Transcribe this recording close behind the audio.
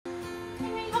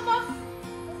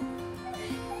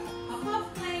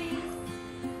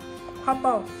Hop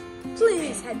off.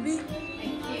 Please, Henry.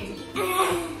 Thank you.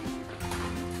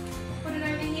 Put it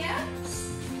over here.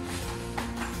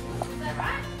 Is that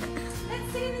right? Let's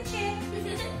sit in the chair.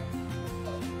 Let's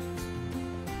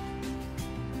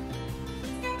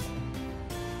go.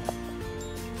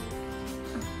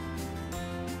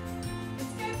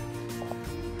 Let's go.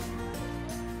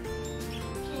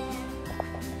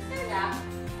 Stand up.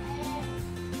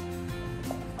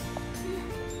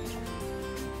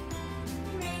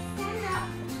 Stand up.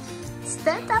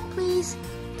 Stand up, please.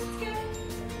 Let's go.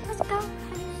 Let's go.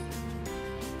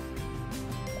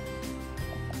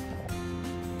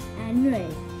 Henry,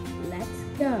 let's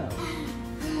go.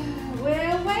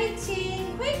 We're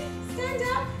waiting. Quick, stand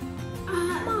up.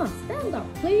 Come on, stand up,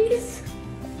 please.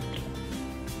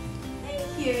 Thank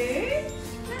you.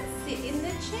 Let's sit in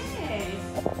the chair.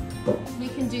 We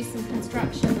can do some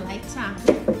construction later.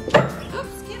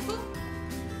 Oops, careful.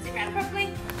 Sit around properly.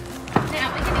 Now,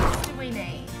 how many eggs do we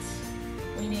need?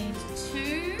 We need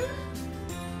 2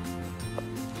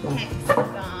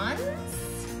 hexagons,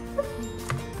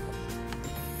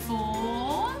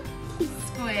 4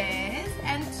 squares,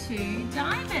 and 2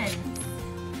 diamonds.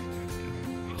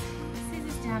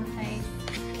 Scissors down, please.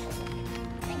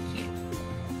 Thank you.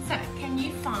 So, can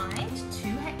you find 2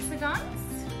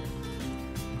 hexagons?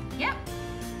 Yep.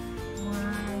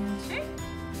 1, 2.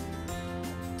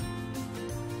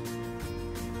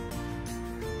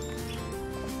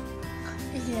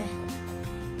 Yeah.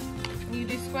 You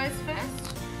do squares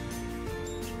first?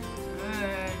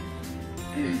 Good.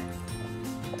 Do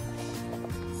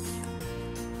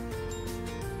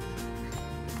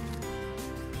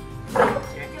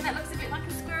you reckon that looks a bit like a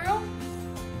squirrel?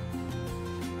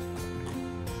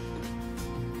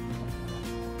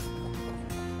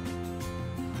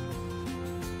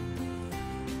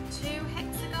 Two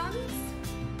hexagons.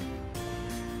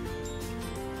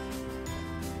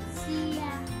 See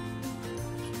ya.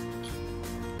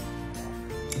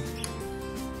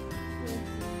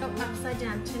 Oh, upside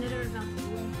down. Turn it over.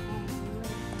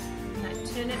 No,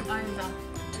 turn it over.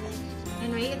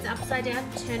 Henry, it's upside down.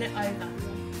 Turn it over.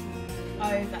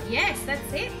 Over. Yes,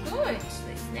 that's it. Good.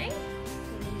 Listening.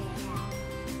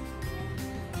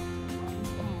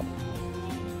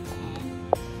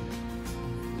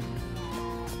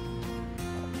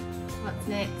 What's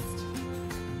next?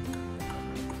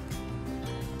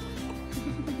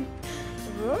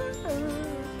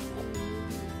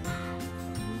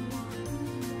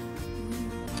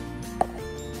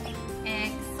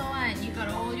 Excellent. You got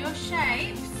all your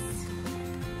shapes.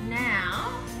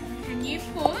 Now, can you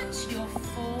put your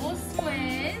 4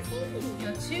 squares,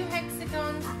 your 2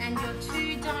 hexagons, and your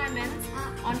 2 diamonds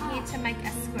on here to make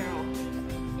a squirrel?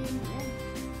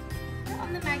 Put it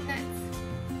on the magnets.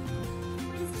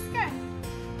 Where does this go?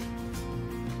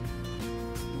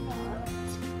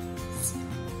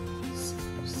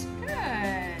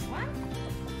 Good. One.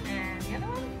 And the other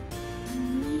one.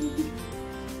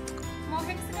 More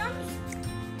hexagons.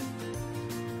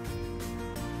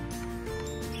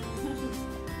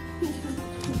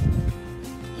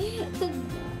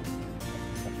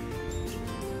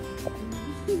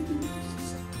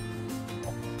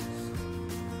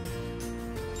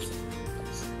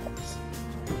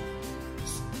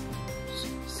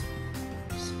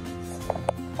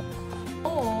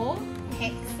 All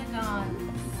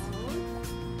hexagons.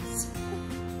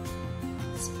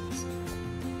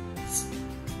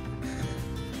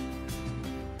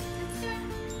 Let's go.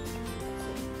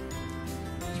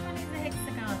 Which one is the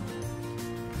hexagon?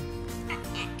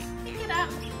 Pick it up.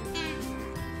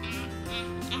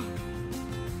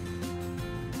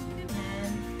 Good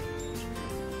man.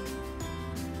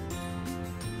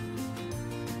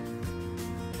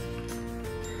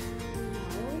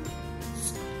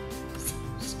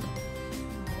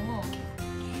 Oh.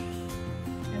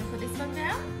 Gonna put this one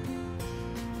down?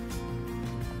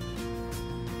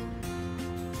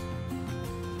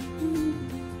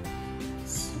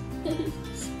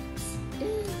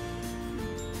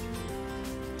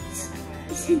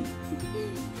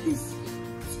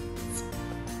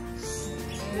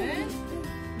 Good.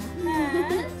 Not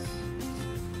bad.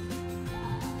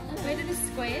 Where do the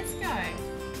squares go?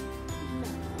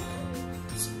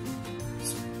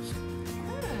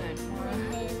 Good.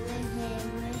 1, 2,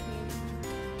 3.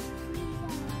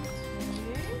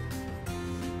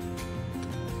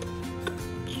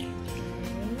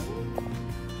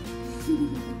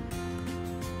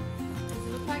 Does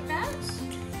it look like that?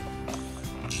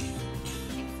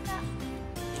 Next up.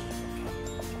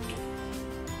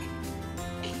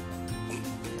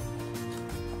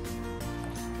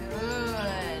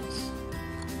 Good.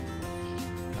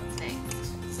 What's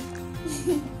next?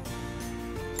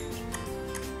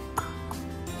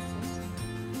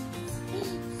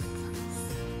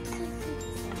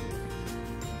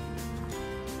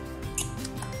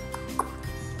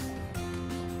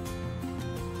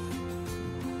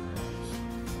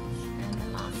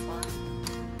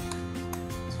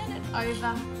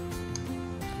 over.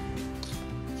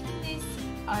 Turn this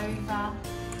over.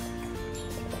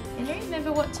 Henry,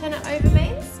 remember what turn it over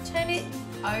means? Turn it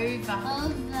over.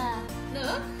 Over.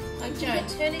 Look, like Joe,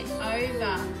 turn it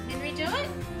over. Henry, do it.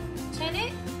 Turn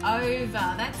it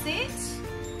over. That's it.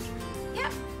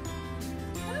 Yep.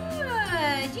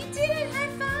 Good. You did it. High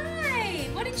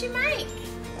five. What did you make?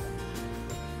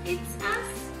 It's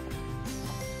us.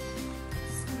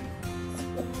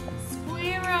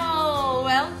 Squirrel.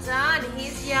 Well done.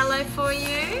 Here's yellow for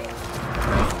you.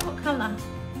 What colour?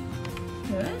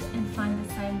 Good. And find the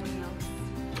same wheels.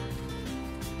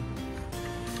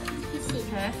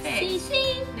 Perfect.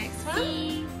 See. Next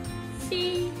one.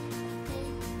 See.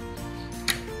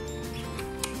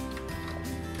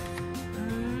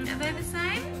 Are they the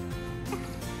same?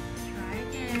 Try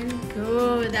again.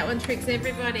 Good. That one tricks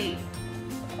everybody.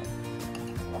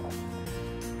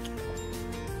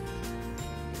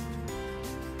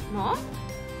 More?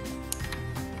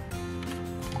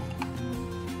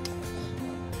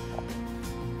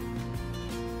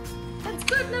 That's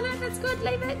good. No, that's good.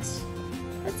 Leave it.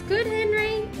 That's good,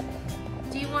 Henry.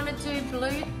 Do you want to do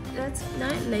blue? No,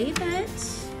 leave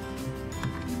it.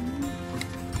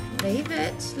 Leave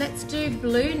it. Let's do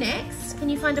blue next. Can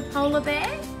you find a polar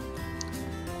bear?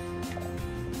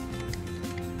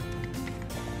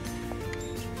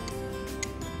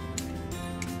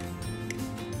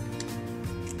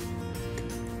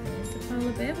 There's the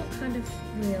polar bear. What kind of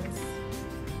wheels?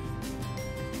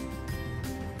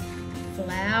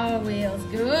 Flower wheels.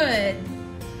 Good.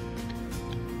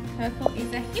 Purple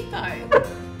is a hippo.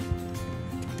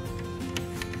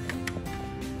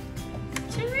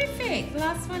 Terrific. The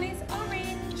last one is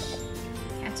orange.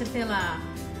 Caterpillar.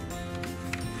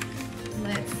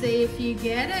 Let's see if you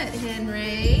get it,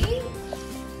 Henry.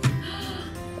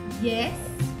 Yes.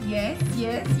 High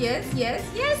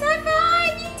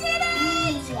five. You did it.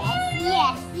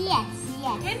 Yes.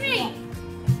 Henry,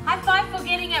 high five for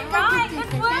getting it right.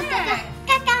 Good work.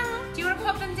 Do you want to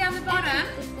pop them down the bottom?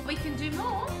 We can do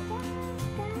more.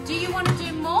 Do you want to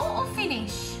do more or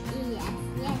finish?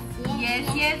 Yes.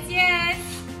 Do you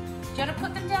want to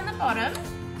put them down the bottom?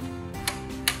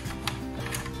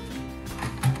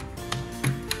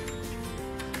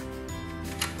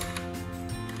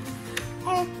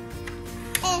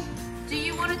 Do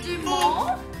you want to do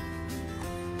more?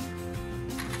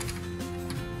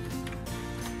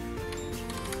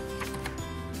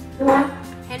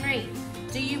 Henry,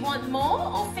 do you want more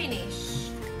or finish?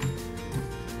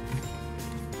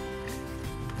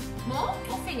 More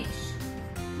or finish?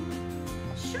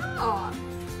 Sure.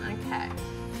 Okay.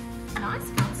 Nice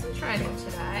concentrating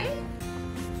today.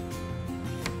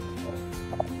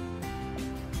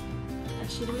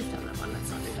 Actually, we've done that one. Let's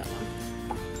not do that one.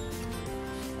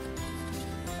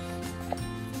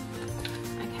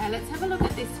 Okay, let's have a look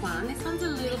at this one. This one's a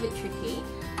little bit tricky.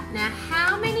 Now,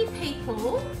 how many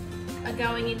people are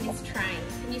going in this train?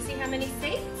 Can you see how many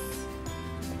seats?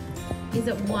 Is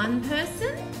it one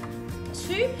person,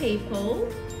 two people,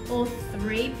 or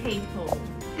three people?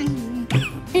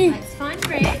 Let's find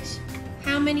Reg.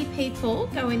 How many people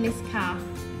go in this car?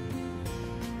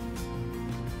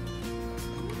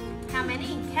 How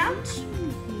many? Count.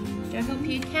 Do I help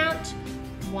you count?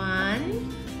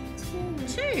 1,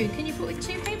 2. Can you put with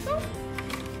 2 people?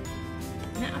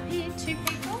 No, up here, 2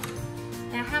 people.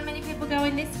 Now, how many people go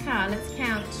in this car? Let's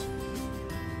count. 1,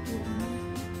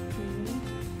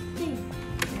 2, 3.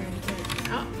 Very good.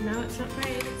 Oh, no, it's not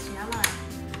red, it's yellow.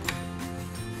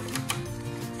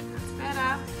 That's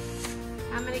better.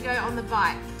 How many go on the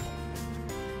bike?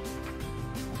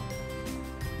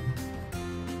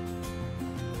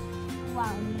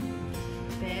 1.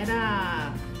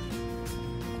 Better.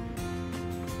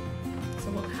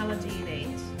 So what colour do you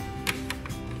need?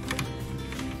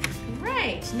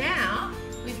 Great. Now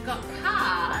we've got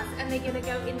cars and they're going to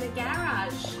go in the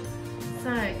garage. So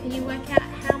can you work out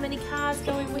how many cars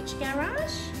go in which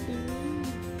garage?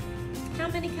 How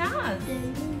many cars?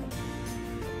 1,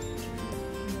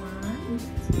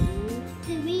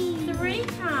 2, 3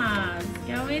 cars.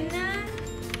 Go in there.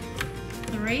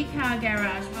 3-car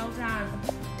garage. Well done.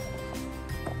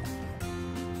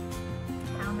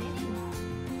 How many?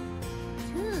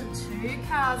 2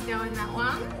 cars go in that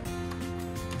one.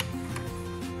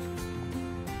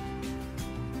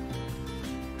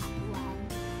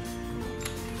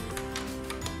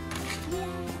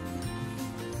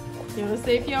 You want to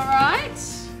see if you're right?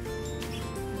 Let's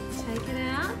take it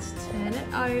out, turn it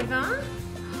over.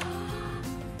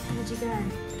 How'd you go?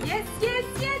 Yes.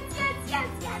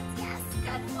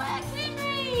 Good work,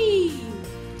 Henry.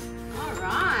 All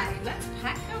right, let's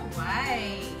pack away.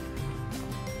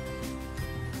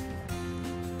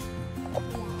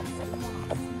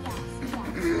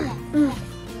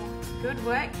 Good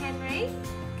work, Henry.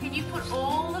 Can you put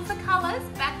all of the colours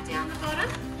back down the bottom?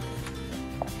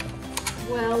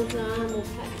 Well done. We'll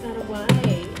pack that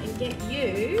away and get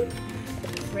you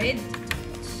red.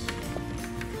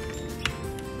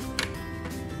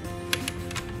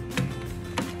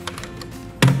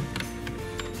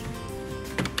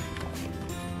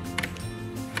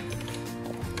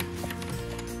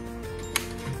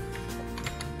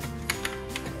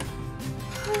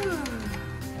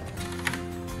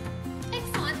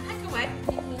 Excellent. Pack away.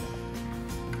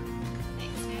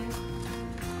 Excellent.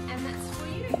 And that's for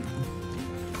you.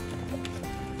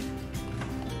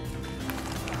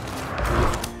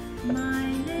 My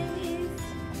name is.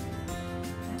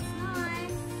 That's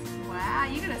nice. Wow,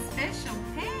 you got a special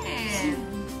pen.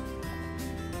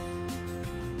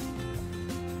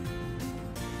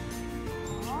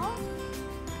 Aw.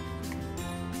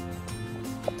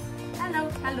 Hello,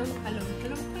 hello, hello,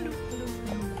 hello, hello, hello.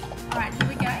 All right, here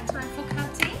we go. Time for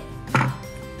cutting.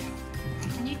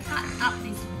 Can you cut up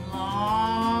this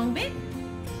long bit?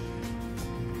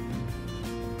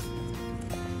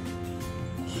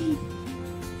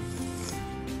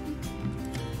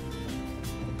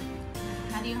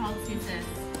 How do you hold scissors?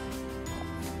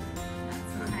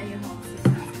 That's not how you hold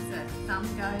scissors, is it? Thumb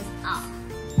goes up.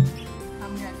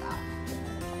 Thumb goes up.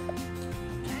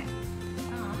 Okay.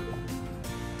 Thumb.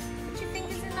 Put your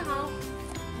fingers in the hole.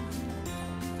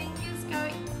 Fingers go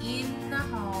in the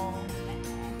hole.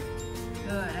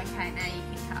 Good. Okay, now you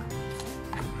can cut.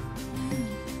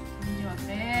 You do a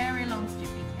very long strip.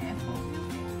 Be careful.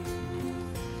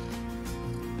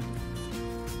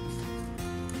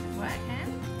 Good work, Hen.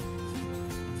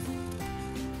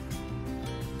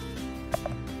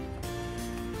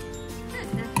 Good.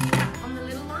 Now can you cut on the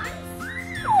little lines?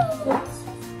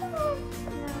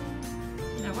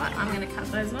 You know what? I'm going to cut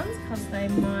those ones because they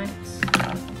might.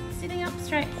 Sitting up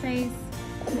straight, please.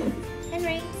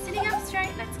 Henry, sitting up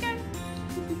straight. Let's go.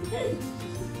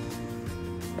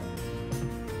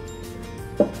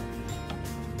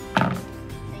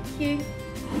 Thank you.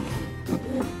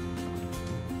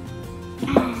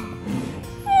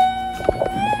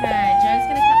 Okay, Joe's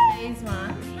going to cut these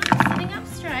ones. Sitting up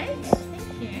straight. Thank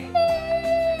you.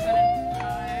 Got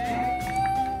it.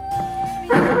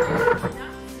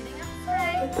 Sitting up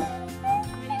straight.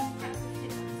 We need to practice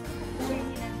it.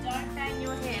 Don't bang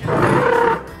your head.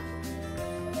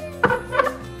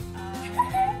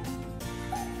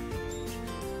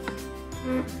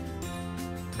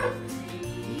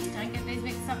 Don't get these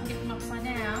mixed up and get them upside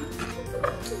down.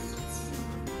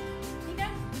 Here you go.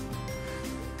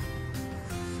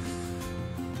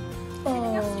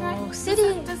 Sitting up straight.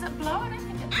 sitting. Does it blow? I don't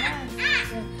think it does.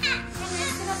 Henry,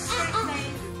 sit up straight,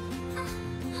 please.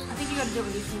 I think you got to do it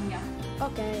with your finger.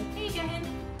 Okay. Here you go, Hen.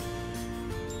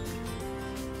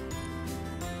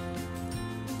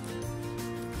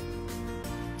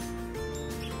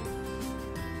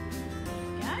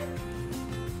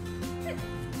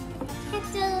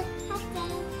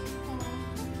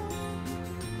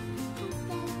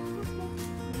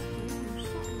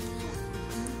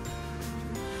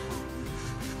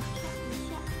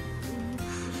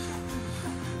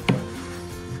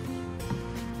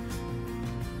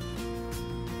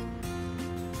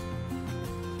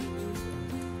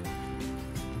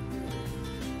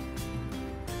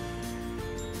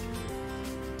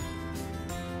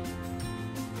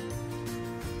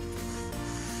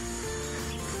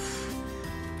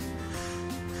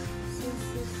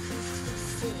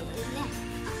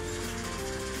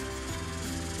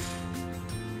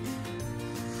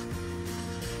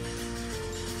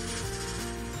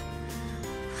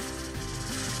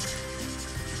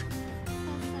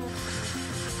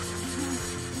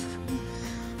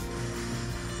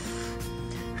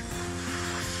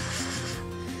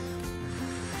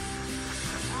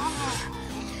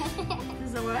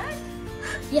 Does it work?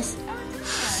 Yes. Oh, it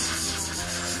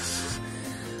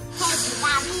does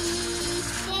work.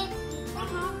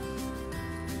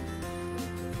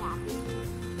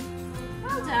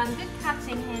 Well done. Good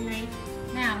cutting, Henry.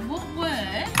 Now, what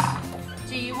word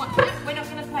do you want? No, we're not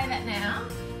going to play that now.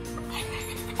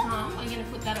 Tom, we're going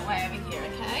to put that away over here,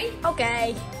 okay?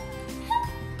 Okay.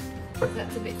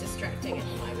 That's a bit distracting at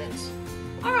the moment.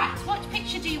 All right, what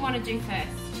picture do you want to do first?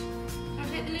 Want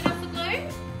to take the lid off the glue?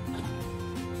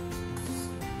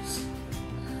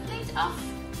 Lid off.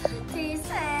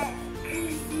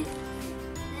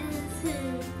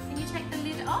 Can you take the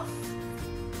lid off?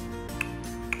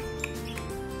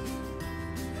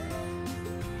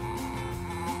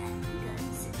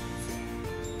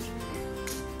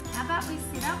 How about we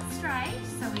sit up straight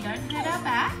so we don't hurt our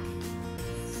back?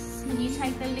 Can you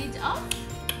take the lid off?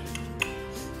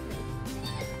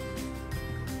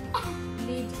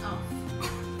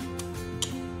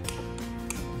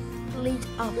 lead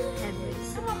up, Henry.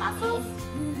 Come on, muscles.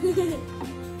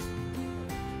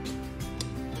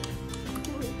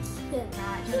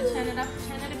 Right, do you want to turn it up,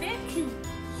 turn it a bit?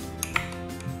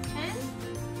 Turn.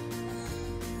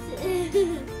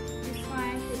 This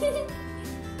way.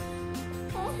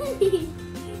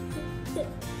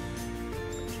 Turn.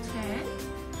 Turn.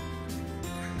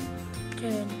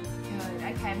 Good.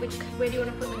 Okay, where do you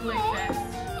want to put the glue first?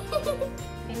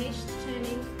 Finished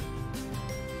turning.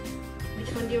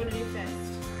 Which one do you want to do first?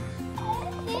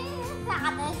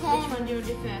 Which one do you want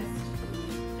to do first? Do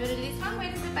you want to do this one?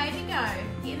 Where does the baby go?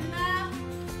 In the...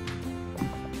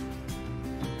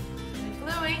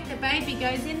 Gluing. The baby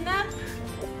goes in the...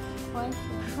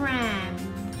 Pram.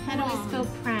 How do we spell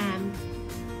pram?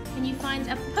 Can you find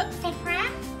a P for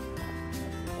pram?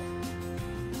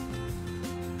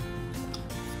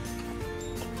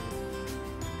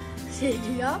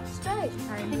 Sit up straight,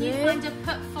 Henry. Can you find a P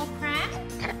for pram?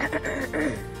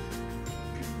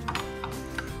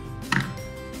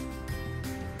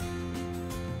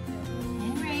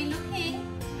 Henry, looking.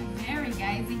 We're very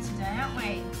gazy today, aren't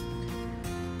we?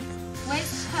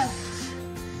 Where's P?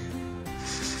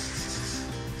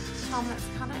 Tom, that's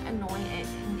kind of annoying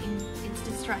and it's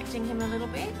distracting him a little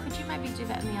bit. Could you maybe do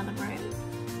that in the other room?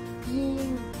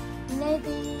 Yeah,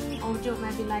 maybe. Or do it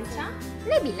maybe later?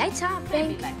 Maybe later, I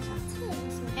Maybe think. later.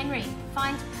 Henry,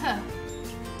 find P.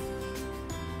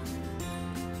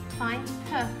 Find P.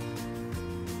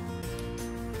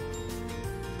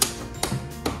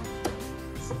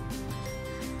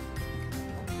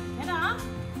 Pick it up.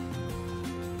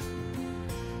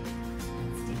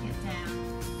 Stick it down.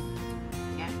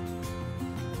 Yeah.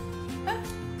 P.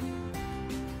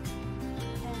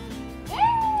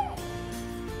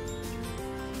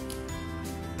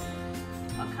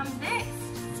 What comes next?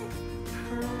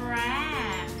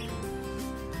 Pram.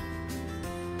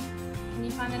 Can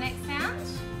you find the next sound?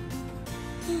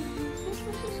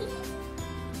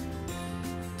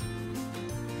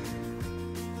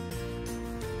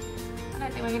 I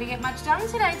don't think we're going to get much done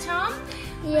today, Tom.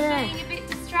 Yeah. We're being a bit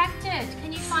distracted.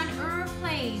 Can you find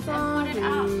please, and put it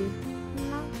up.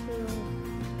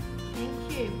 Thank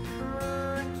you.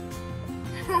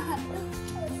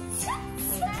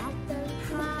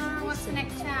 What's the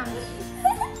next sound?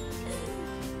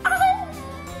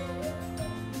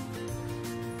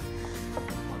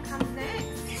 What comes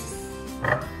next?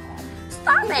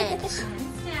 Stop it!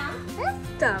 Hands down.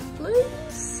 Stop,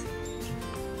 please.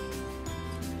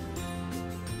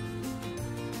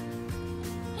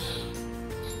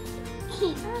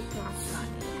 That's not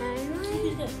funny,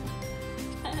 Henry.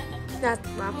 That's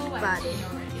not We'll wait funny. till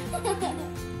you're ready.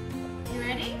 You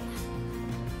ready?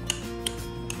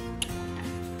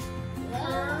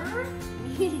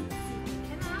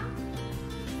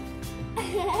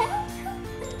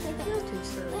 You're too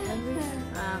silly,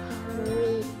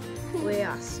 Henry. We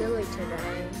are silly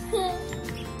today.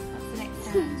 What's the next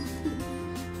sound?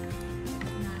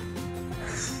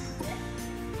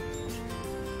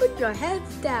 Put your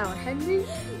heads down, Henry.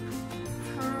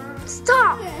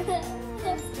 Stop!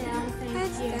 Hands down, thank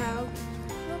Heads you. down.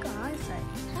 Look at I say.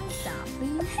 Heads down,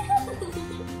 please.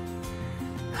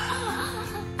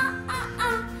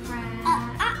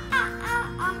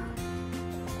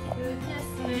 Goodness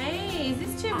me, is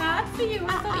this too hard for you? I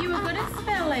thought you were good at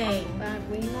spelling. But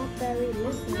we're not very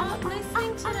listening. Not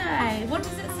listening today. What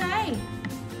does it say?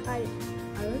 I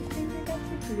don't think I got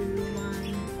the blue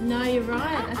one. No, you're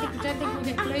right. I don't think we'll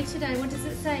get glue today. What does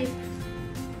it say?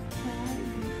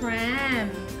 Pram.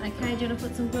 Okay, do you want to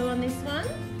put some glue on this one?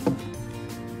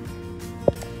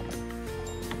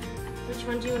 Which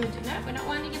one do you want to do? No, we're not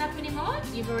winding it up anymore.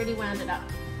 You've already wound it up.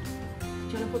 Do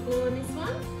you want to put glue on this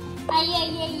one? Do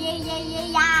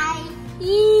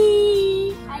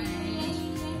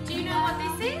you know what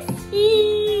this is?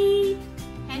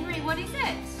 Henry, what is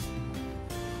it?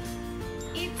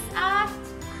 It's a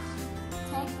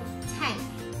tank.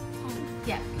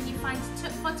 Yeah, can you find T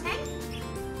for tank?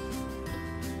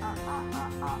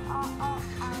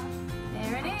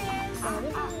 There it is.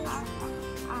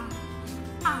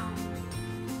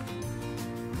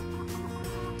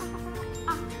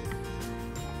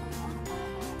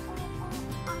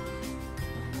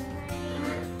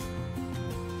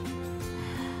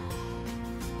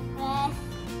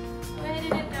 Where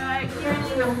did it go? Here it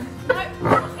is. Nope,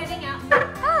 it's getting up.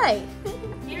 Hey!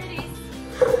 Here it is.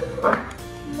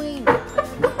 We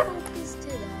focus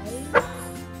today.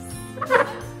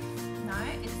 No,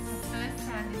 it's the first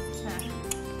sound is T.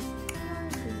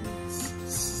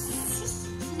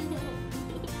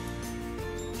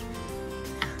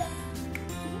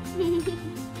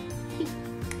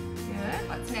 Good.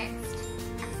 What's next?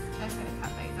 I'm just going to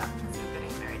cut these up because you're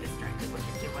getting very distracted. We'll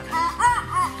just do one at a time.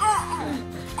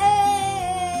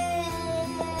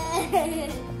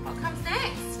 What comes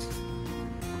next?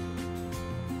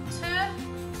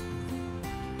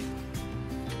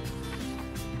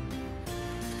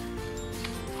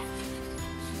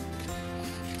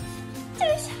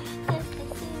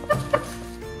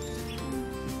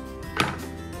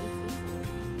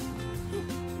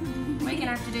 We're going to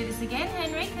have to do this again,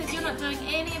 Henry, because you're not doing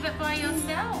any of it by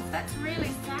yourself. That's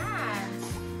really sad.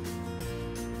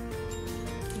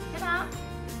 Pick it up.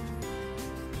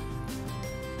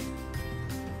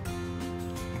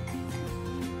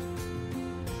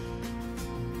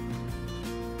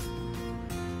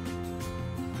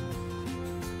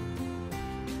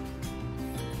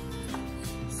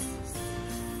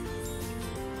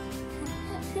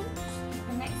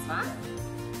 The next one.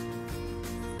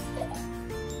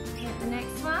 Get the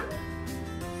next one.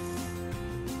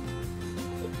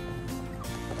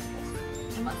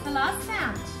 And what's the last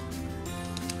sound?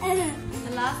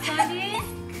 The last sound is?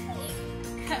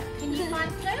 Can you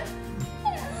find Clue?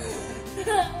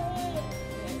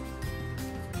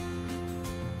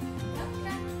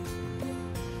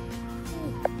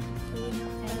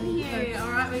 Thank you.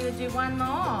 Alright, we're going to do one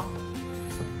more.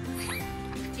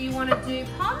 Do you want to do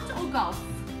pond or golf?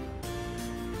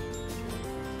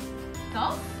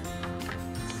 Golf?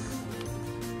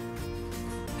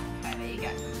 Okay, there you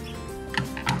go.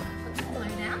 Put the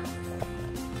blue down.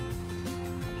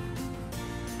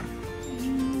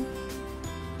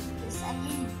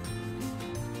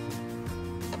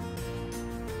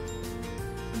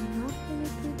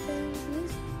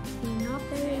 You're not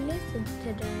very listen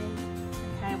today.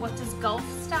 Okay, what does golf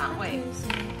start with?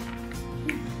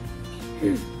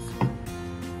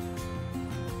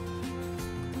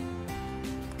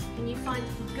 Can you find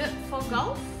G for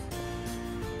golf?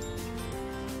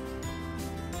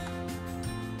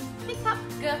 Pick up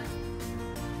G.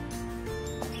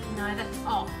 No, that's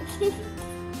off.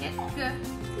 Get G.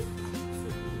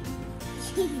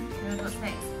 Good, what's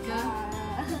next? G. Oh.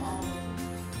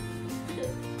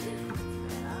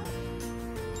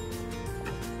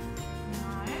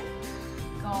 No.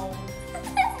 Gold.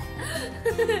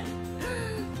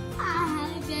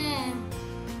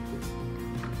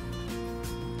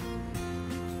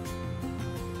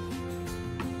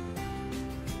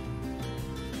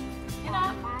 Get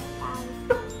up.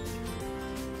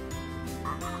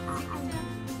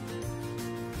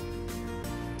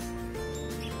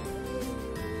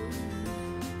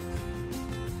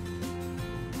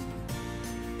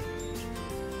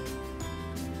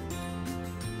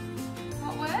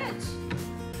 What word?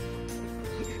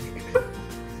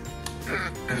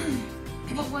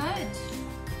 What word?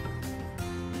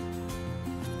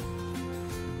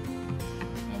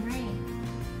 Henry,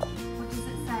 what does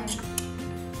it say?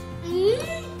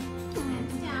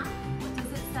 Hands down. What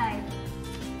does it say?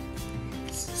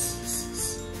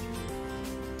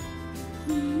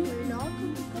 We're not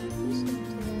going to listen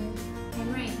today.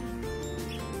 Henry,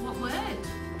 what word?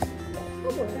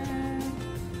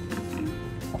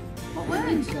 What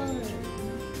word?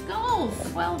 Golf.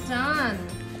 Well done.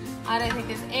 I don't think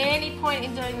there's any point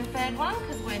in doing the third one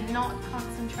because we're not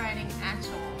concentrating at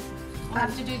all. We'll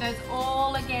have to do those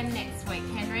all again next week,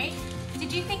 Henry.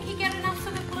 Did you think he'd get enough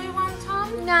for the blue one,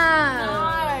 Tom? No.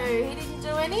 No, he didn't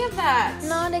do any of that.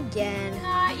 Not again.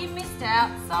 No, you missed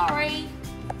out. Sorry.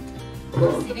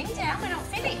 Sitting down, we're not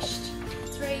finished.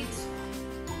 Let's read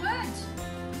the word.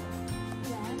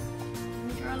 Can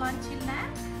you draw a line to lap?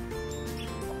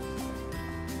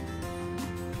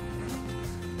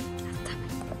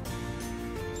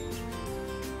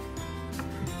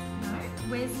 No,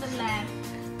 where's the lamp?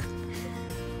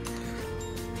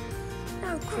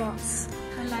 No cross.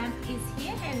 The lamp is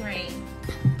here, Henry.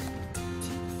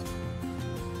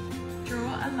 Draw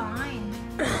a line.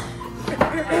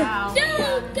 Wow. Go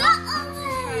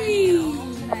away!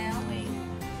 Today, aren't we?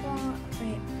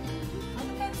 Wait. On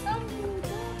the pencil.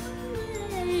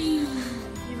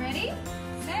 You ready?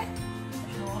 Set.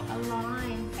 Draw a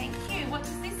line. Thank you. What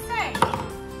does this say?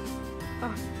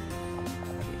 Oh.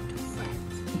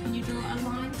 Can you draw a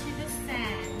line to the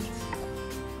sand?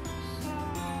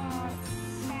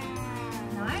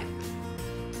 No?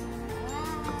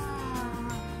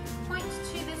 Point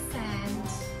to the sand.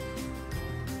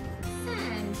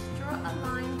 Sand. Draw a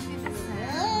line to the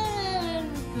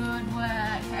sand. Good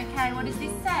work. Okay, what does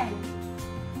this say?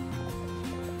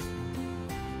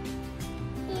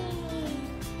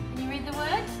 Can you read the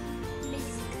word?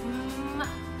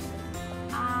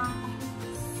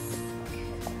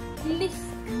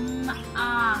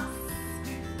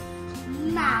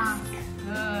 Mask.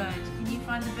 Good. Can you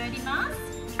find the birdie mask?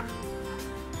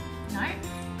 No.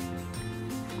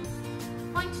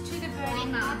 Point to the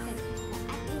birdie mask.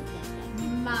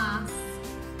 Mask.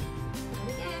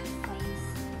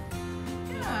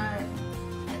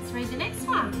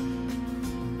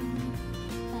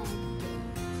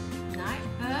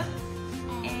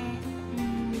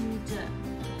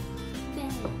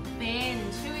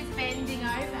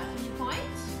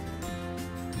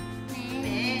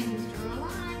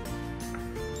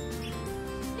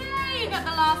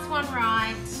 got the last one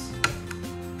right.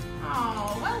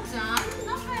 Oh, well done.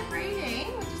 Not bad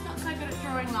reading. We're just not so good at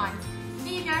drawing lines.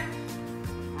 Here you go.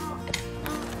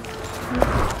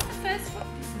 The first one.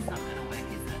 This is not going to work,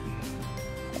 is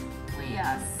it? We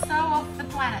are so off the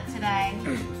planet today.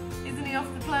 Isn't he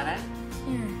off the planet?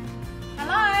 Yeah.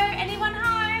 Hello? Anyone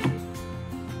home?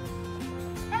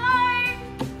 Hello?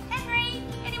 Henry?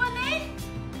 Anyone there?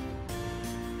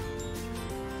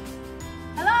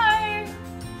 Hello?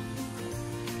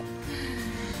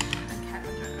 Okay,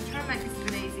 I'll try to make this a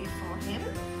bit easier for him.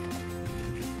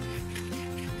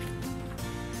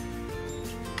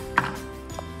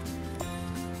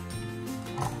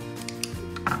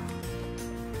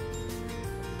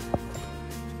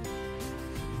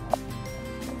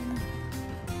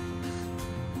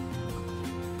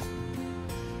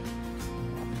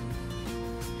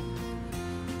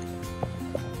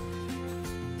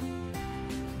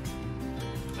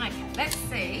 Okay, let's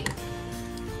see if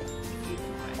you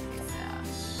can work this out.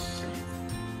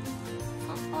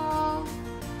 Football,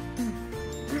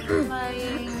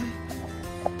 playing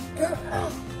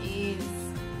is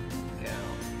girl.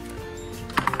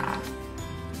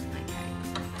 Okay.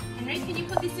 Henry, can you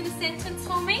put this in a sentence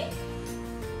for me?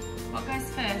 What goes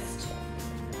first?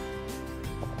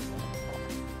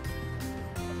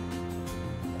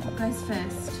 What goes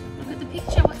first? Look at the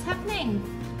picture, what's happening?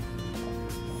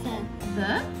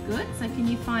 The, good. So can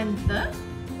you find the?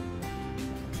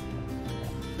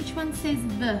 Which one says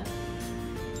the?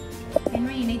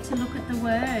 Henry, you need to look at the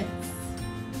words.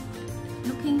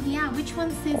 Looking here, which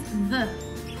one says the?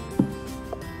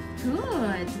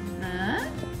 Good. The.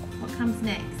 What comes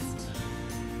next?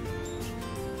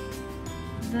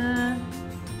 The.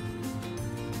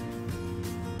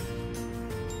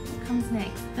 What comes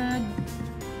next? The.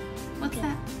 What's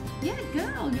that? Yeah,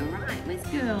 girl, you're right. Where's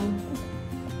girl?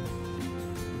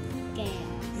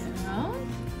 Girl.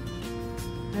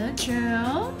 The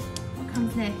girl. What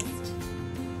comes next?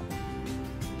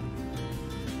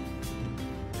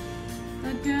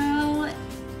 The girl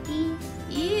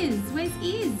is. Where's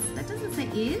is? That doesn't say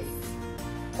is.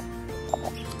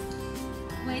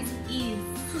 Where's is?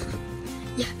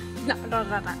 Yeah. No.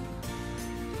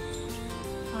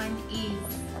 Find is.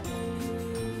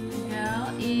 The girl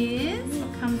is.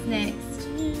 What comes next?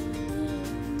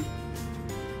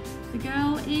 The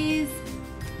girl is.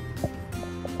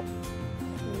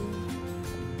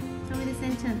 Tell me the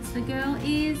sentence. The girl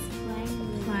is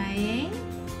playing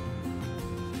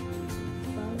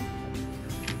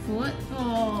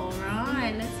football.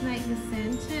 Right, let's make the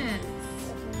sentence.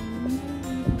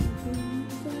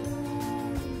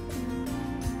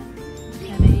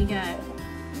 Okay, there you go.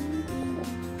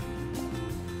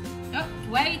 Oh,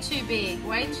 way too big,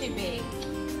 way too big.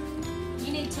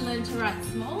 You need to learn to write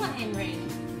smaller, Henry.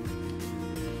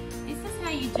 This is how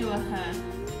you do a her.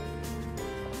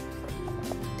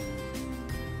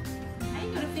 Okay,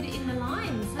 you've got to fit it in the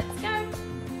lines. Let's go.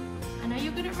 I know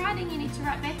you're good at writing, you need to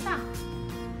write better.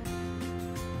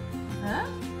 The.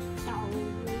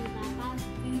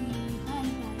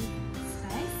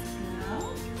 Space, girl.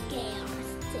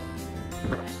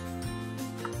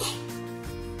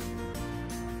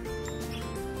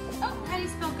 Oh, how do you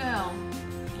spell girl?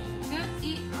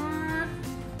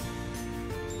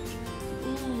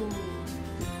 Ooh,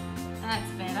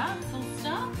 that's better. Full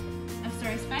stop. Oh,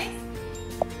 sorry, space.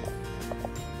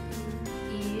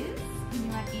 Is. Can you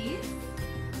write is?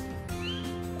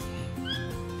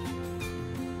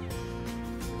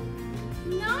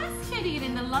 Nice fitting it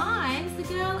in the lines. The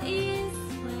girl is.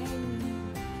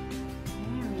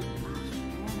 Very much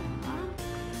better.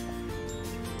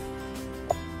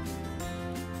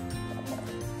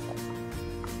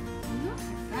 Look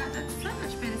at that. That's so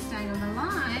much better staying on the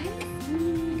line.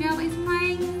 The girl is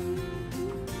playing.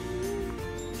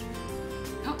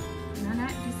 Oh, no,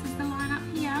 this is the line up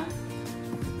here. I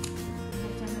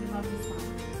don't really love this one.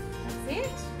 That's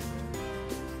it.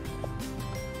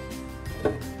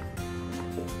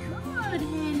 Good,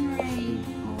 Henry.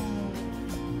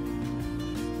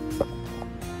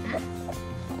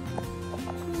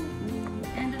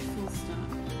 And a full stop.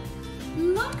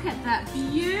 Look at that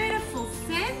beautiful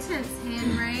sentence,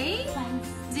 Henry.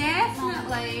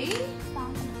 Definitely.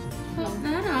 Put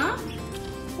that up.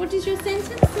 What does your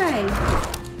sentence say?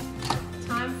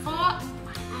 Time for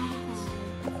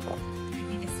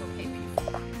maybe this will keep you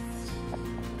focused.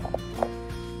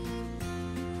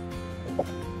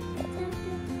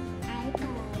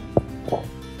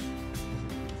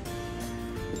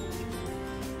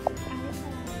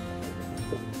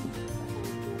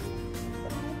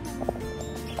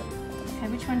 Okay,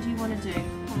 which one do you want to do?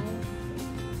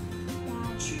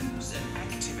 Choose an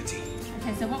activity. Okay,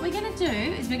 Okay, so what we're going to do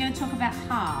is we're going to talk about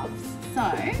halves. So,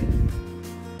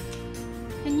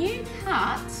 can you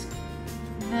cut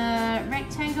the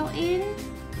rectangle in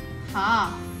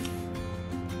half?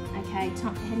 Okay,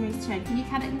 Henry's turn. Can you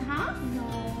cut it in half?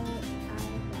 No,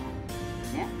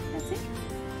 Yeah, that's it.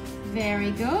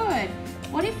 Very good.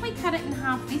 What if we cut it in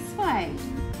half this way?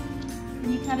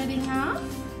 Can you cut it in half?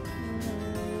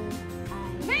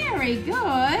 Very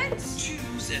good.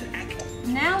 Choose an act.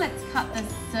 Now let's cut the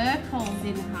circles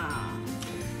in half.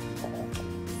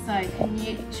 So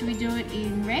should we do it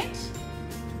in red?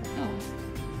 Oh,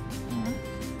 hang on.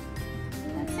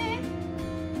 That's it.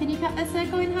 Can you cut the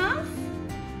circle in half?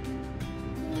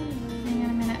 Hang on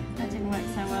a minute, that didn't work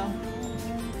so well.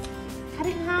 Cut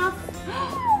it in half.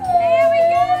 There we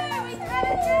go, we cut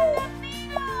it down the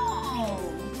middle.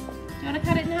 Do you want to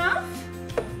cut it in half?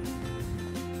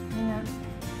 Hang on.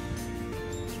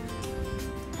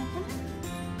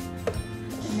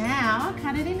 Now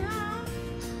cut it in half.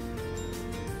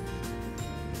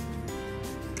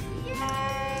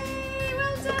 Yay!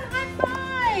 Well done, high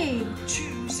five!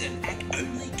 Choose an act.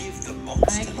 Only give the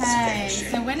monster the Okay, spare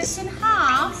so when it's in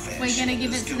half, we're going to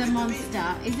give it to the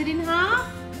monster. Is it in half?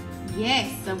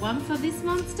 Yes, so one for this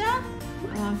monster,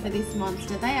 one for this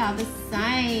monster. They are the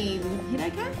same. Hit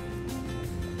okay?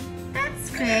 That's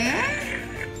fair.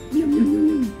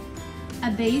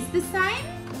 Are these the same?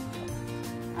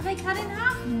 Are they cut in half?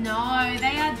 No,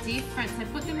 they are different. So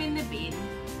put them in the bin.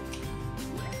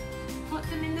 Put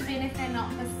them in the bin if they're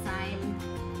not the same.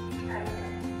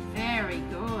 Very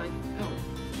good. Oh,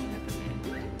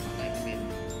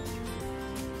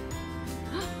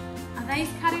 are these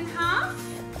cut in half?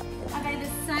 Are they the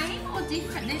same or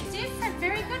different? They're different.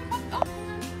 Very good. Oh,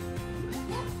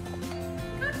 hang on.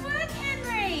 Yep. Good work,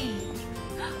 Henry.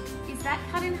 Is that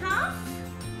cut in half?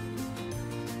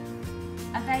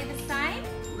 Are they the same?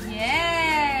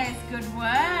 Yes, good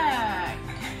work.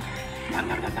 Yum,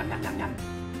 yum, yum, yum, yum, yum.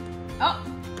 Oh,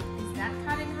 is that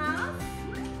cut in half?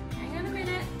 Hang on a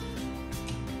minute.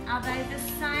 Are they the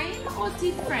same or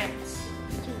different?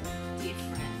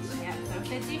 Different, yeah. So if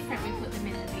they're different, we put them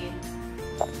in the bin.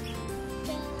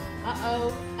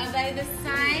 Uh-oh. Are they the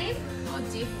same or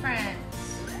different?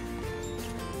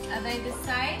 Are they the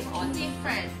same or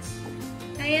different?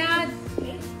 They are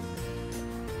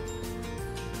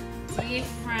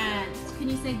different. Can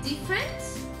you say different?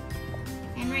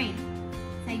 Henry,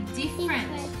 say different.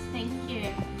 Thank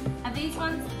you. Are these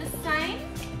ones the same?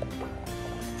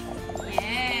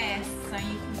 Yes, so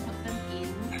you can put them in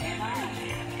together.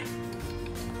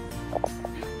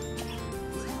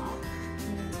 Stop.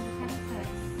 Look at it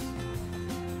first.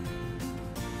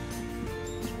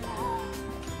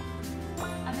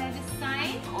 Are they the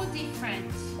same or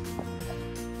different?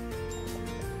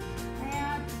 They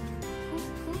are.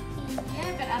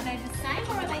 Yeah, but are they the same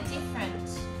or are they different?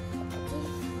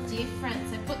 Different.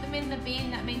 So put them in the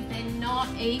bin. That means they're not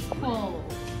equal.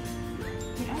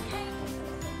 Yeah, okay.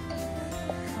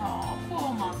 Oh, poor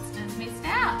monsters missed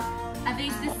out. Are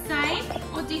these the same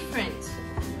or different?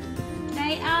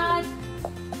 They are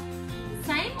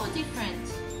same or different?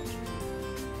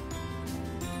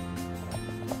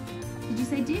 Did you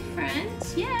say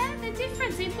different? Yeah, they're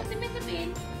different. So you put them in the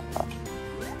bin.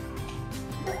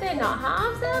 But they're not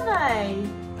halves, are they?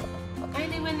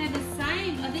 Only when they're the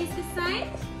same. Are these the same?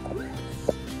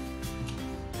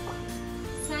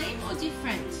 Same or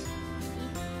different?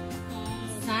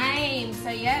 Same. So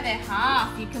yeah, they're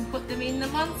half. You can put them in the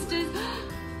monsters.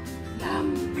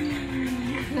 Yum.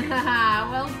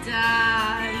 Well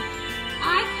done.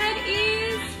 iPad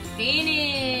is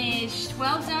finished.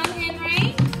 Well done,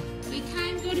 Henry. We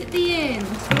came good at the end.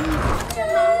 What's your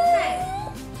mum say?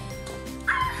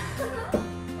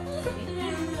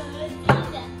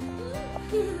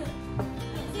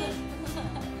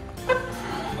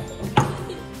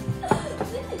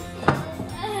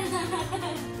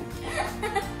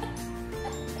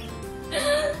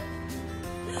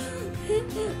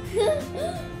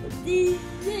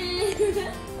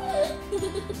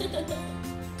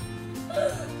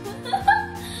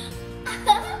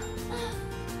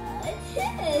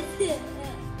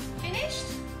 Finished?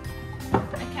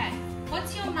 Okay.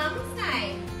 What's your mum's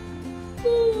name?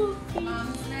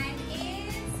 Mum's name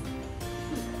is?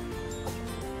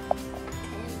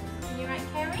 Can you write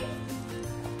Kerry?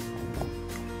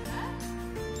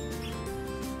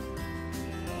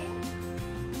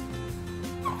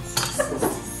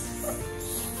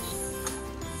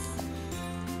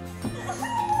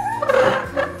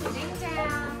 Sitting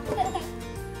down.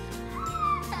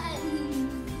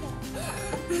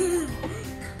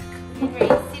 Henry,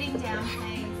 sitting down,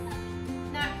 please.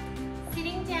 No,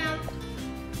 sitting down.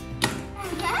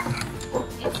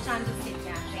 It's time to sit down.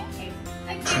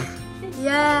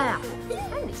 Yeah.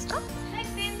 Henry, stop.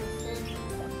 Legs in.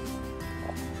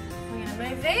 We're going to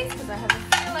move these because I have a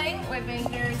feeling we're being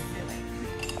very silly.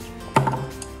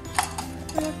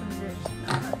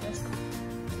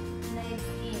 Legs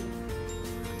in.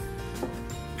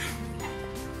 Okay.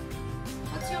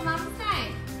 What's your mum's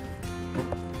name?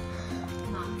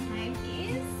 Mum's name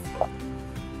is?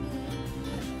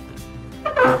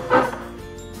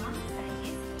 Mum's name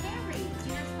is Carrie. Do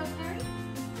you know spell Carrie?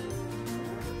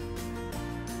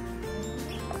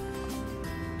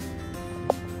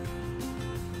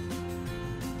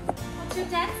 What's your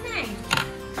dad's name?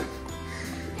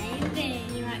 David.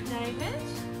 You write David?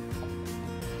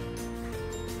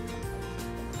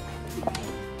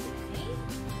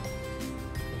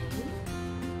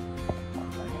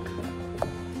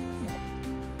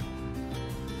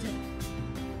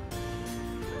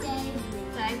 David.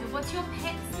 David, what's your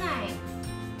pet's name?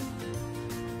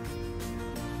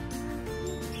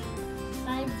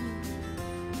 Buddy.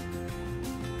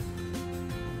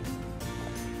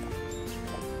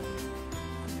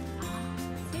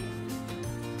 That's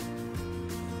it.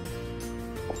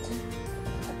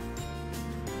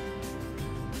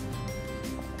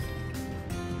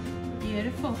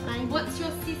 Beautiful. What's your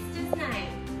sister's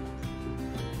name?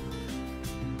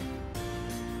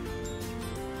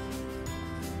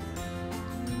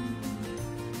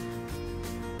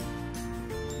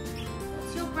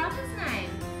 What's your brother's name?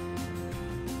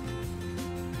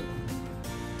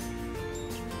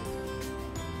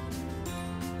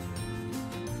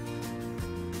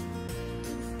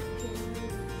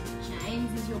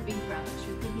 James is your big brother.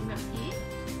 Should we put him up here?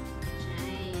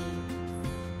 James.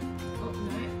 Oh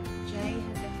no, J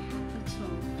has a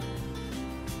capital.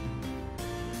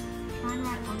 Try and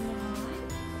write on the line.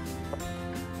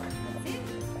 That's it.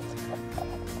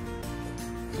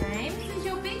 James is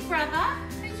your big brother.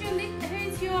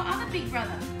 Who's your other big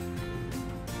brother?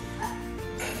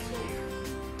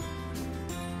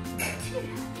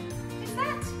 Who's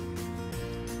that?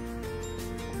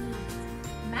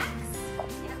 Max?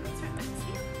 Yeah, let's write Max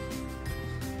here.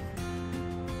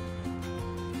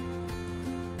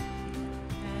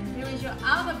 And who is your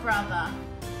other brother?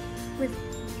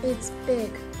 It's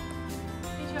big.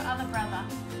 Who's your other brother?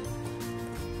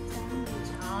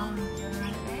 Tom. Do you want to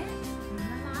write it there?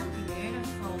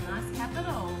 Beautiful. Nice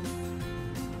capitals.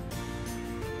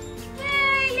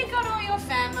 Yay, you got all your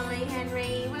family,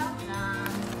 Henry. Well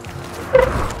done.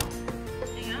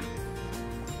 Hang on.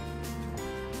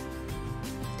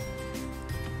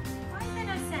 Why is there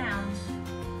no sound?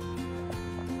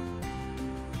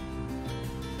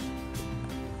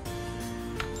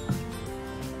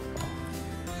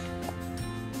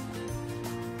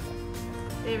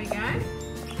 There we go.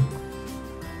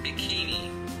 Bikini.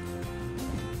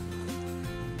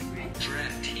 Correct.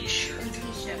 Dress t-shirt. And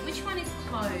t-shirt. Which one is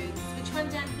clothes? Which one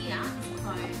down here is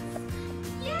clothes?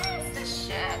 Yes, the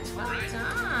shirt. Well Right.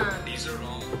 done. These are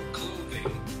all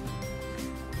clothing.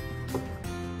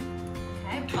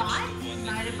 Okay, bike,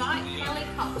 motorbike,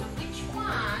 helicopter. Which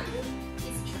one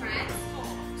is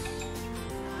transport?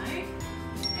 No.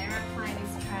 Aeroplane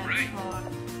is transport.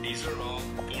 These are all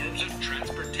forms of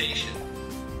transportation.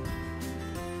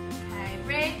 Okay,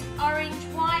 red, orange,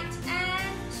 white,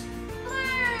 and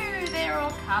blue. They're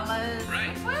all colours.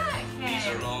 Right. Good work, These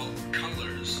Ken. are all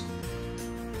colors.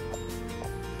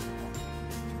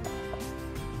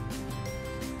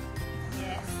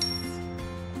 Yes.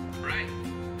 Right.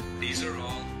 These are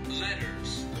all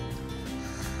letters.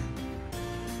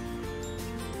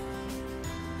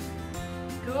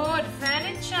 Good.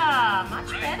 Furniture.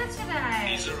 Much Right. better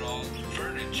today. These are all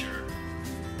furniture.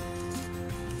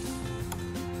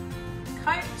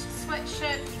 Coat,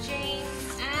 sweatshirt,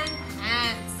 jeans, and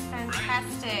pants.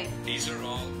 Fantastic. These are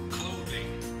all clothing.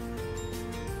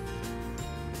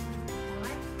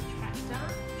 Bike, tractor,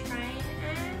 train,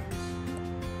 and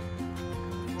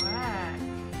work.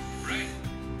 Right.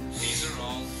 These are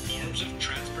all forms of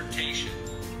transportation.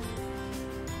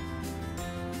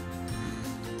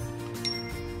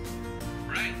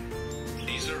 Right.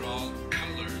 These are all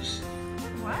colors.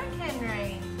 Good work,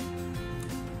 Henry.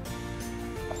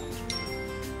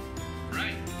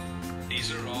 Right.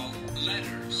 These are all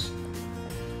letters.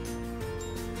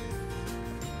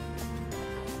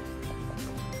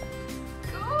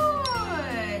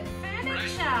 Good.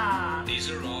 Furniture.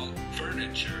 These are all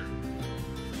furniture.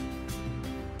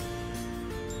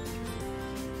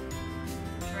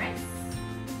 Dress.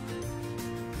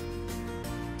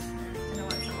 Don't know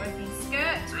what's not working.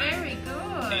 Skirt. Right. Very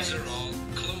good. These are all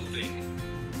clothing.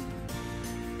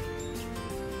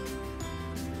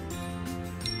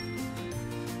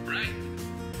 Right.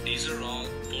 These are all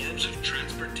forms of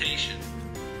transportation.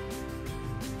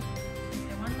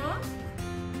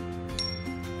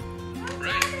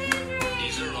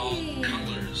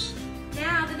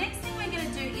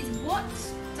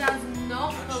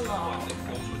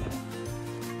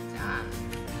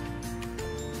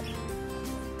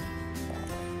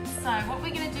 So what we're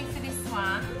going to do for this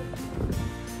one,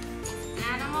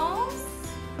 animals,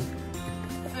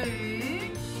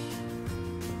 food.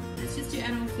 Let's just do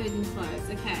animal, food and clothes.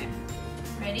 Okay,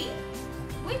 ready?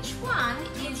 Which one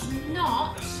is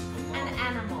not an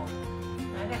animal?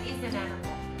 No, that is an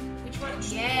animal. Which one?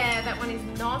 Yeah, that one is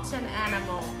not an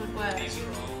animal. Good work. These are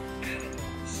all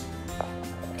animals.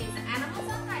 These are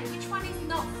animals, aren't they? Which one is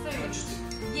not food?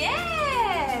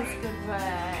 Yes, good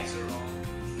work. These are all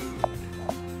food.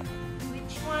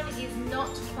 Which one is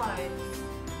not clothes?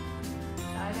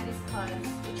 No, that is clothes.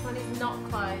 Which one is not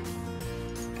clothes?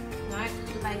 No,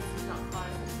 the base is not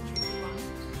clothes. That's a tricky one.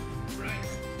 Right.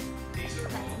 These are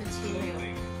That's all material.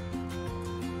 clothing.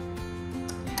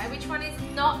 Okay, which one is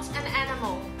not an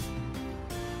animal?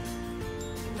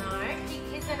 No, pig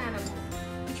is an animal.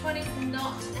 Which one is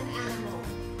not an animal?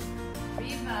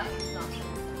 River is not an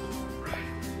animal.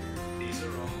 Right. These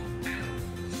are all animals.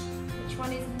 Which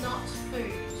one is not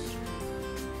food?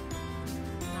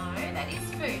 No, that is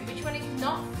food. Which one is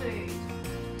not food?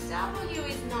 W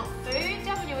is not food.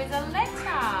 W is a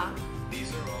letter.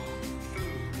 These are all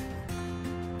food.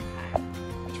 Okay.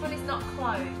 Which one is not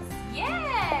clothes?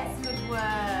 Yes, good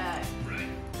work.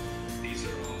 Right. These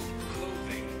are all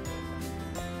clothing.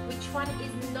 Which one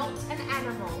is not an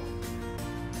animal?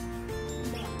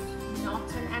 Not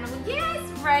an animal. Yes,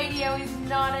 radio is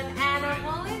not an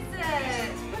animal, is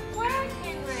it? Good work,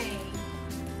 Henry.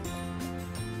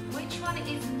 Which one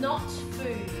is not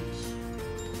food?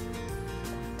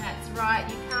 That's right,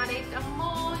 you can't eat them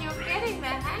all. You're getting the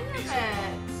hang of These are all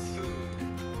it. food.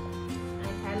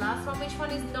 Okay, last one. Which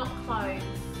one is not clothes?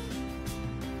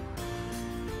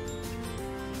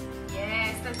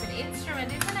 Yes, that's an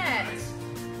instrument, isn't it?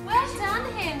 Well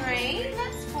done, Henry.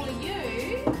 That's for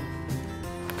you.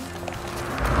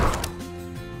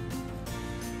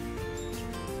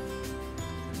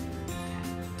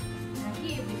 Now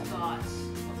here we've got,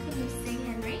 what can you see,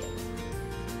 Henry?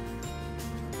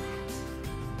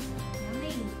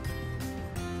 Yummy.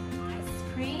 Ice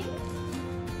cream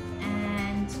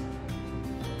and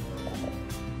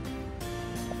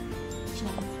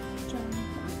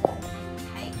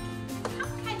cake.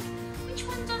 Cupcake. Which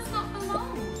one does not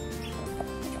belong?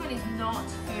 Which one is not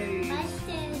food?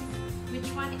 Which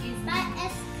one is not?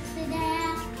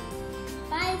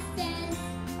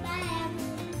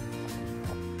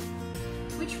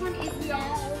 Which one is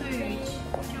not food? Do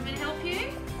you want me to help you?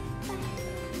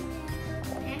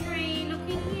 Henry, look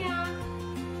in here.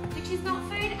 Which is not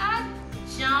food? A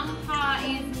jumper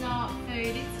is not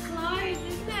food. It's clothes,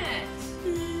 isn't it?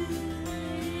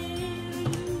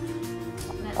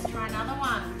 Let's try another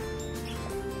one.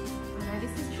 I know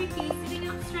this is tricky. Sitting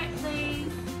up straight,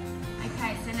 please.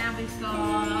 Okay, so now we've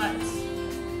got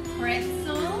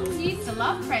pretzels. You used to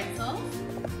love pretzels.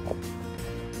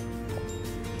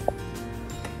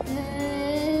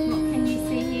 What can you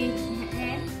see here,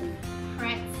 Ed?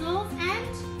 Pretzels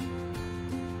and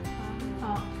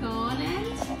popcorn and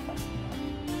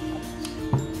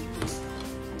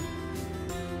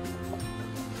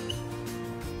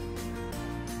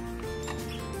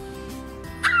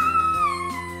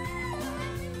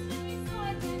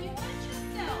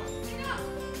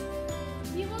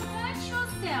you will hurt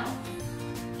yourself.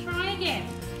 Try again.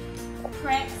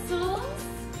 Pretzels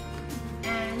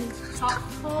and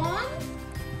popcorn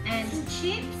and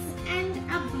chips and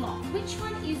a block. Which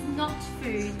one is not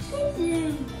food?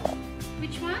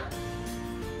 Which one?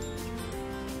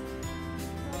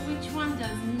 Which one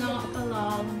does not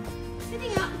belong?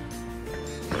 Sitting up.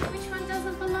 Which one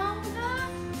doesn't belong?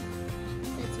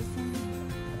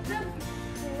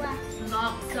 The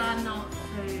blocks are not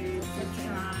food. That's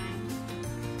right.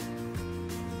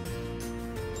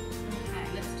 Okay,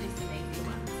 let's do some easy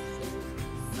ones.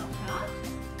 Soccer.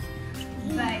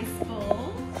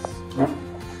 Baseball.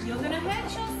 You're going to hurt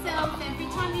yourself. Every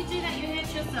time you do that, you hurt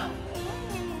yourself.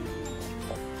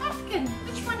 Pumpkin.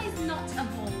 Which one is not a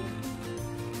ball?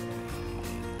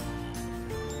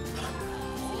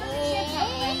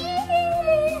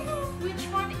 Which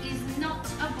one is not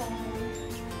a ball?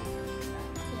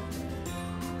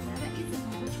 No, that is a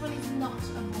ball. Which one is not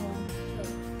a ball?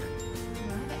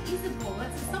 No, that is a ball.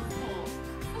 That's a softball.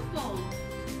 Football.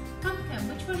 Pumpkin.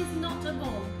 Which one is not a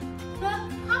ball? The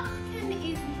pumpkin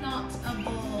is not a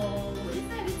ball. Is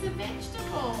that? It's a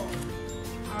vegetable.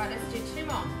 Alright, let's do two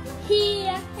more.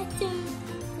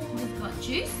 We've got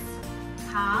juice,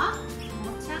 car,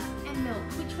 water, and milk.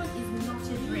 Which one is not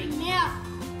a drink? No,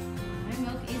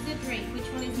 milk is a drink. Which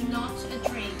one is not a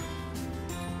drink?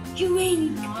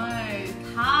 No,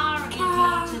 car is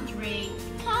not a drink.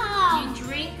 You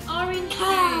drink orange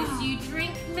juice, you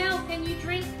drink milk, and you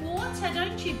drink water,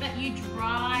 don't you? But you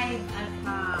drive a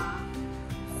car.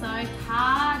 So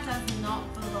car does not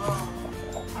belong.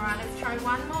 All right, let's try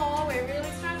one more. We're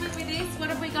really struggling with this. What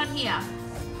have we got here?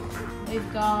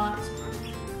 We've got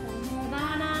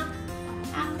banana,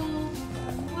 apple,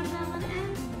 watermelon,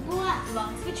 and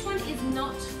blocks. Which one is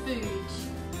not food?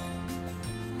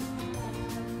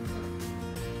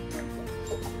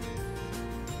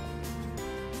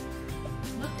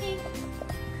 Looking.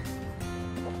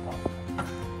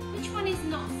 Which one is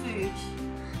not food?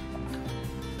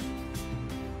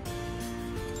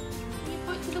 Can you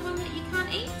point to the one that you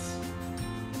can't eat?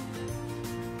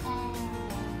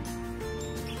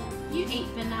 You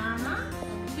eat banana.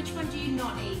 Which one do you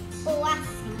not eat?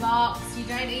 Blocks. You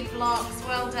don't eat blocks.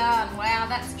 Well done. Wow,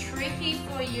 that's tricky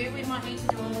for you. We might need to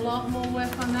do a lot more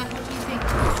work on that. What do you think?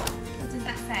 What does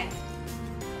that say?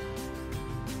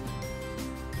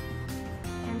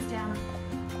 Hands down.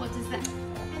 What does that?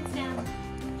 Hands down.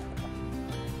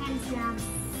 Hands down.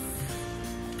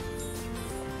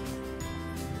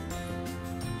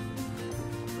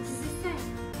 What does it say?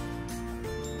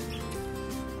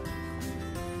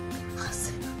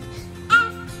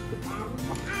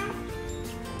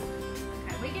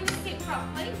 Okay, we're going to sit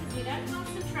properly because we don't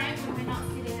concentrate when we're not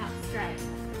sitting up straight.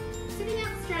 Sitting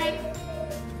up straight.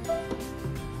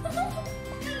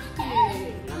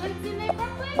 Good. Your legs in there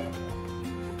properly?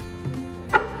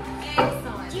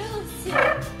 Excellent. Sitting up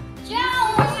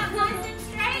nice and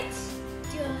straight.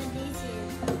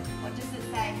 What does it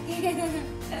say?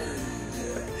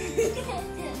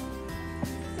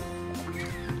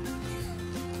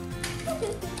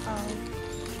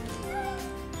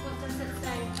 What does it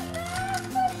say?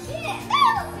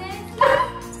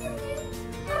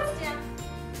 Hands down.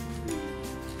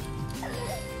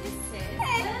 This says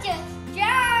same.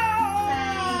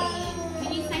 Can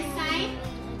you say same?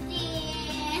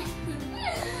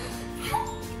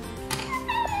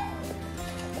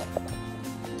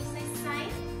 Can you say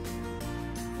same?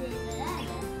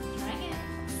 Try again.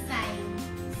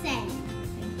 Same.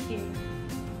 Thank you.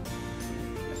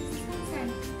 What does this one say?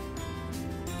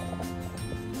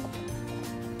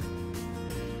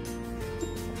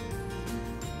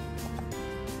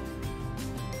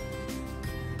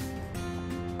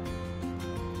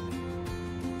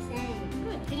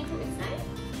 Good. Can you put it same?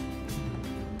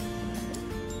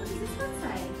 What does this one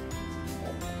say?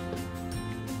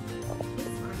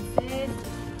 This one says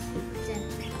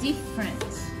different.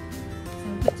 So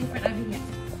we'll put different over here.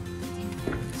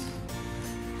 Different.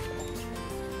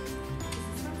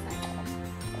 What does this one say?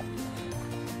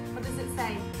 What does it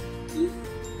say?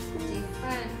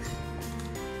 Different.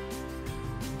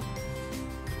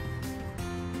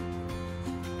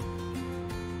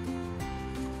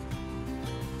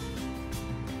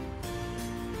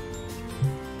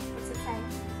 What's it say?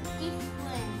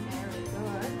 Very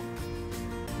good.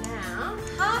 Now,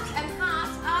 heart and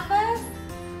heart are the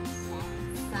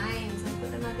same. So put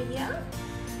them over here.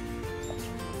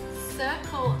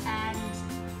 Circle and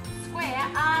square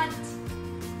are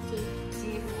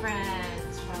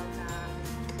different. Well done.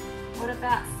 What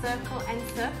about circle and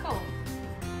circle?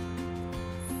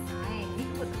 Same. You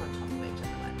can put them on top of each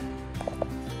other like that.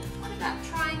 What about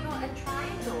triangle and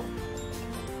triangle?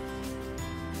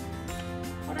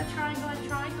 What are triangle and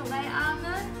triangle? They are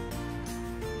the...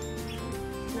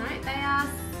 No, they are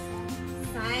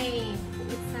same. Put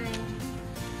with same.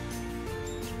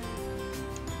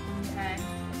 Okay.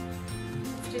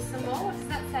 Let's do some more. What does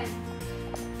that say?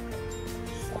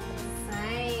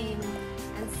 Same.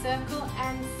 And circle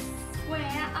and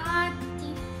square are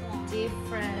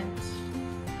different.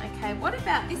 Okay, what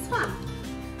about this one?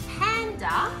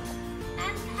 Panda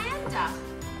and panda.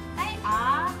 They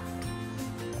are...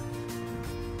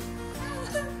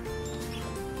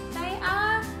 They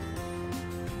are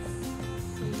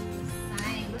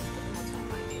same. Let's put them on top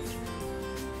like this.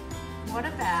 What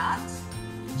about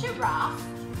giraffe?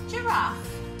 Giraffe.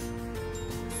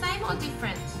 Same or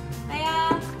different? They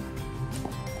are.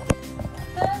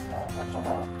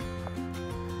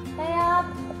 They are.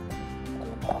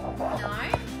 No.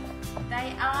 They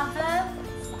are the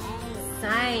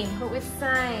same. Put with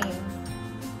same.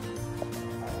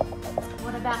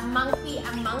 What about monkey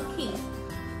and monkey?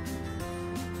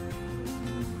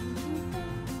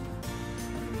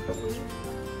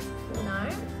 No?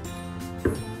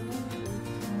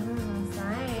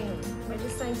 Same. We're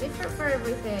just saying different for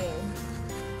everything.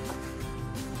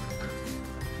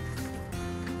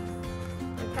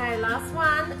 Okay, last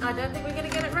one. I don't think we're going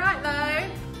to get it right though.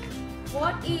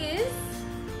 What is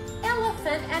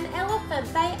elephant and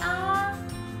elephant? They are...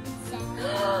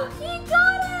 You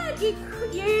got it!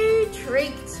 You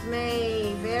tricked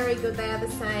me. Very good, they are the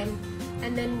same.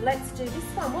 And then let's do this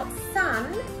one. What's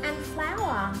sun and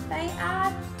flower? They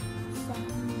are...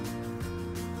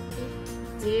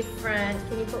 different.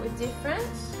 Can you put with different?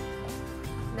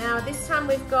 Now this time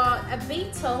we've got a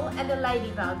beetle and a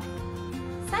ladybug.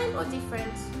 Same or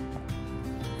different?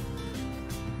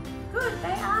 Good,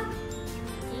 they are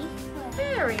Different.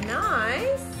 very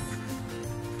nice.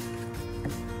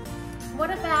 What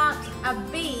about a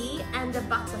bee and a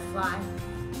butterfly?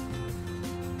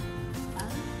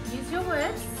 Use your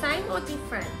words, same or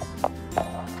different?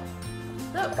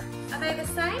 Look, are they the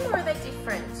same or are they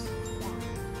different?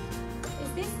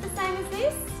 Is this the same as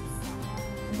this?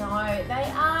 No,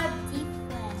 they are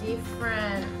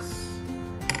different.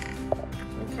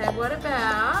 Okay, what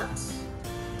about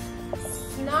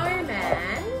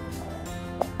snowman?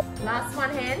 Last one,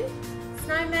 hen.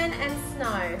 Snowman and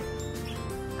snow.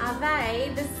 Are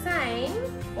they the same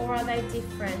or are they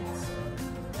different?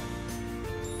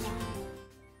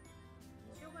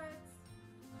 Use your words.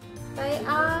 They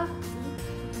are.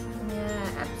 Yeah,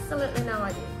 absolutely no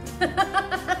idea.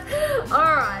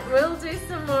 Alright, we'll do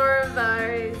some more of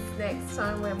those next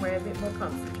time when we're a bit more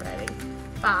concentrating.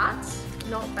 But,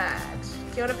 not bad.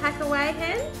 Do you want to pack away,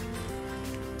 hen?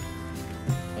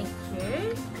 Thank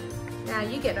you. Now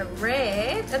you get a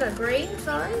red and a green,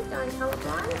 sorry, going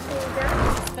colourblind. There you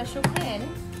go, special pen.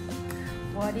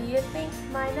 What do you think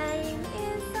my name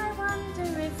is? I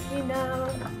wonder if you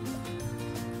know.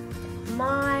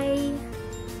 My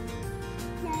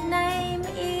name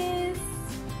is...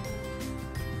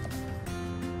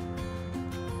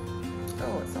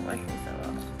 Oh, it's not working so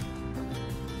well.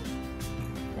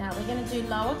 Now we're going to do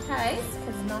lowercase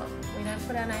because we don't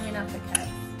put our name in uppercase.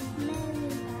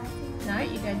 No,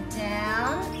 you go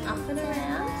down, up and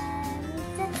around.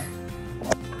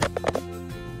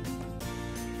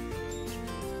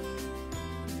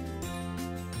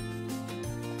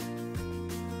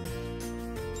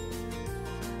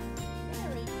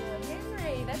 Very good,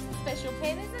 Henry. That's a special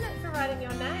pen, isn't it, for writing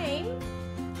your name?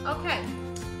 Okay.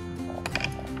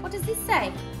 What does this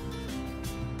say?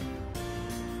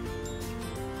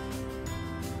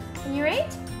 Can you read?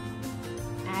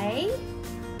 A.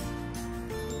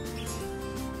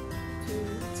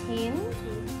 Tin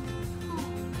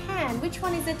can. Which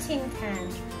one is a tin can?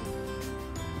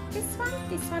 This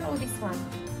one, or this one?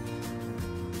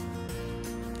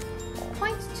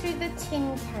 Point to the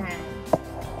tin can.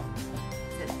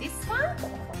 Is it this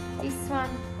one,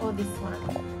 or this one?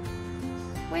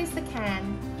 Where's the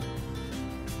can?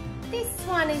 This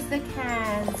one is the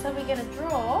can. So we're going to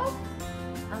draw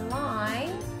a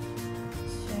line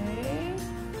to here.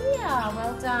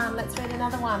 Well done. Let's read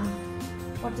another one.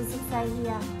 What does it say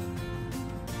here?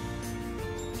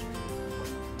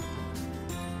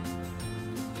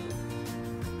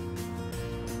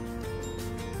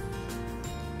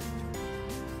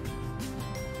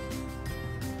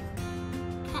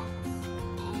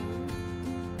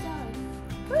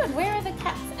 Good. Where are the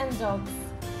cats and dogs?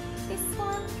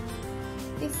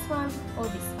 This one, or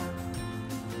this one?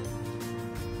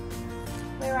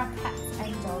 Where are cats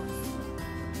and dogs?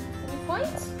 Can you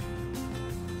point?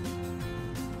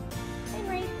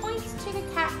 Henry, point to the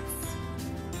cats.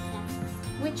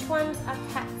 Which ones are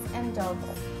cats and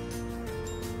dogs?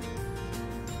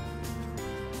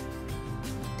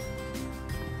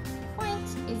 Point.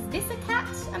 Is this a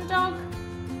cat and dog?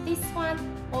 This one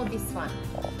or this one?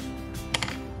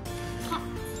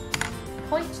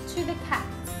 Point to the cats.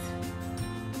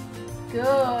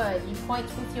 Good. You point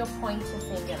with your pointer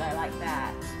finger though, like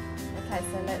that. Okay,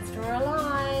 so let's draw a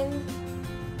line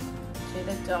to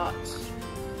the dot.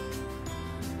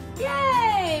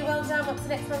 Yay! Well done. What's the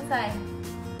next one say?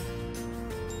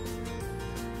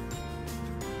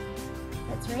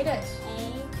 Let's read it.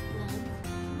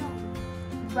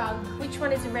 Rug. Which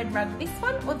one is a red rug? This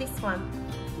one or this one?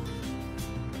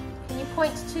 Can you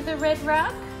point to the red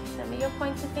rug? Show me your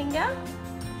pointer finger.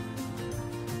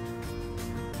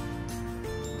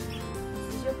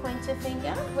 This is your pointer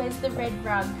finger. Where's the red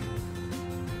rug?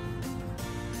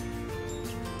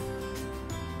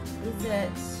 Is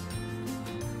it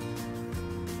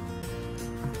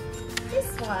this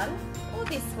one or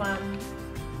this one?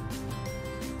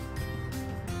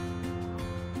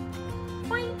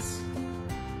 Point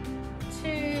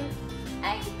to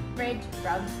a red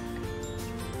rug.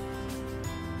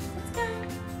 Let's go.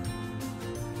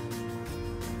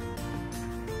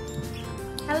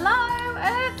 Hello,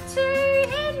 Earth 2,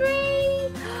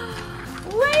 Henry!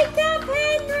 Wake up,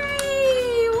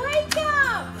 Henry! Wake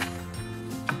up!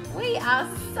 We are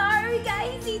so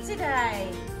gazy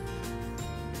today.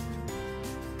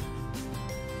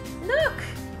 Look,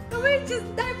 we're just,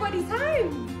 nobody's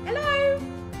home. Hello?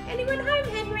 Anyone home,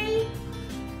 Henry?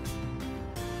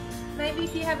 Maybe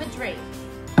if you have a drink,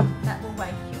 that will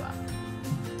wake you up.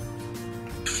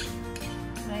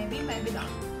 Maybe Maybe, maybe not.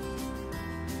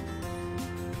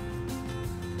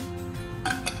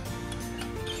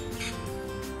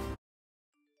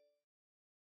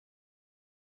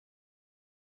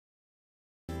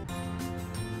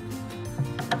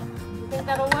 You think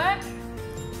that'll work?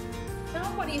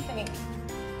 John, what do you think?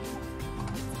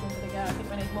 Let's give it a go. I think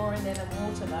we need more in there than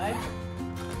water though.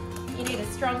 You need a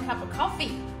strong cup of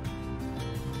coffee.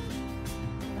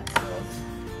 That's yours.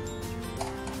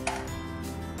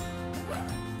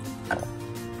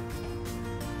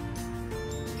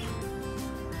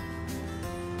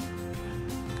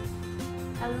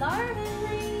 Hello,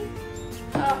 Henry.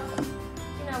 Oh,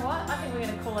 you know what? I think we're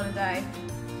going to call it a day.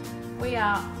 We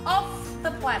are off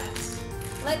the planet.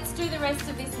 Let's do the rest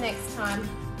of this next time.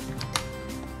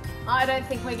 I don't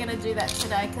think we're going to do that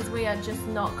today because we are just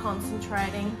not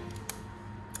concentrating.